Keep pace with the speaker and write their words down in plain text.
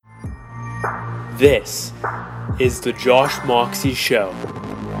This is the Josh Moxie Show.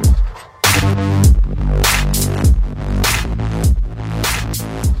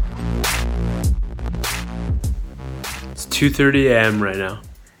 It's 2:30 a.m. right now,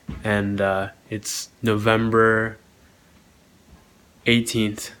 and it's November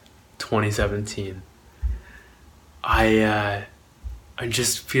 18th, 2017. I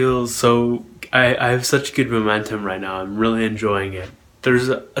just feel so... I have such good momentum right now. I'm really enjoying it. There's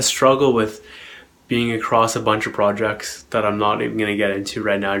a struggle with being across a bunch of projects that I'm not even going to get into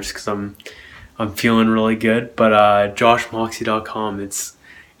right now just because I'm feeling really good. But joshmoxie.com,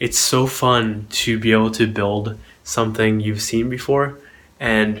 it's so fun to be able to build something you've seen before,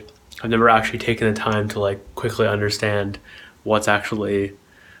 and I've never actually taken the time to quickly understand what's actually,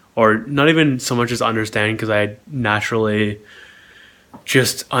 or not even so much as understand, because I naturally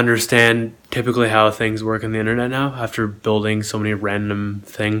just understand typically how things work on the internet now after building so many random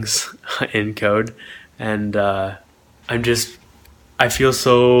things in code. And I feel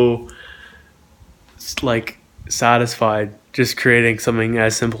so satisfied just creating something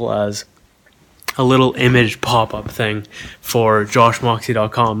as simple as a little image pop-up thing for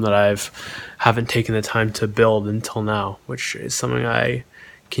joshmoxie.com that haven't taken the time to build until now, which is something I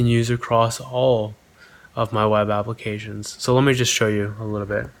can use across all of my web applications. So let me just show you a little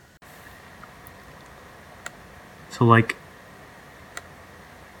bit. So do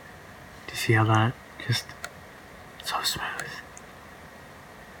you see how that just so smooth?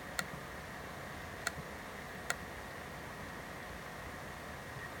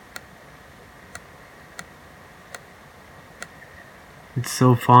 It's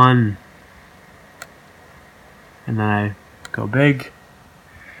so fun. And then I go big.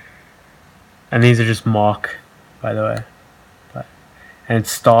 And these are just mock, by the way. And it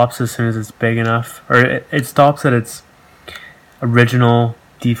stops as soon as it's big enough. Or it stops at its original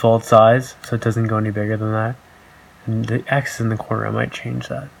default size, so it doesn't go any bigger than that. And the X in the corner, I might change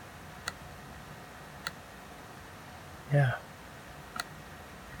that. Yeah.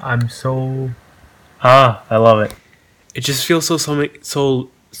 I love it. It just feels so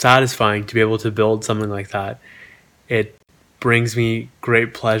satisfying to be able to build something like that. It brings me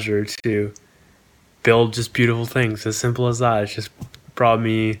great pleasure to build just beautiful things, as simple as that. It's just brought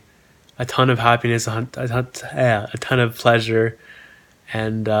me a ton of happiness, a ton of pleasure,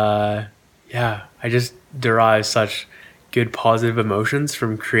 and I just derive such good positive emotions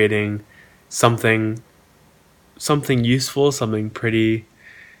from creating something useful, something pretty,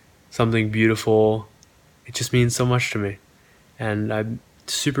 something beautiful. It just means so much to me, and I'm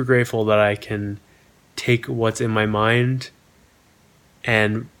super grateful that I can take what's in my mind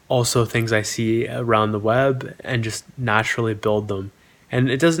and also things I see around the web and just naturally build them. And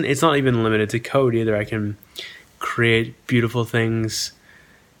it's not even limited to code either. I can create beautiful things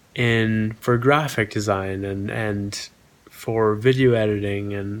for graphic design and for video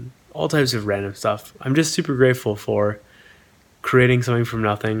editing and all types of random stuff. I'm just super grateful for creating something from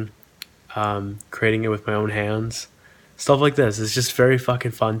nothing, creating it with my own hands. Stuff like this is just very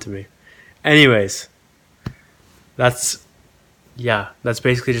fucking fun to me. Anyways, that's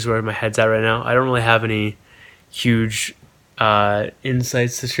basically just where my head's at right now. I don't really have any huge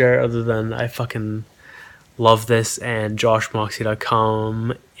insights to share other than I fucking love this, and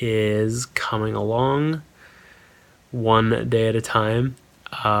joshmoxie.com is coming along one day at a time.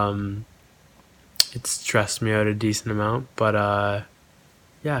 It stressed me out a decent amount, but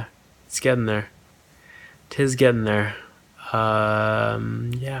it's getting there. 'Tis getting there.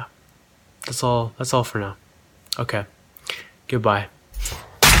 That's all for now. Okay. Goodbye.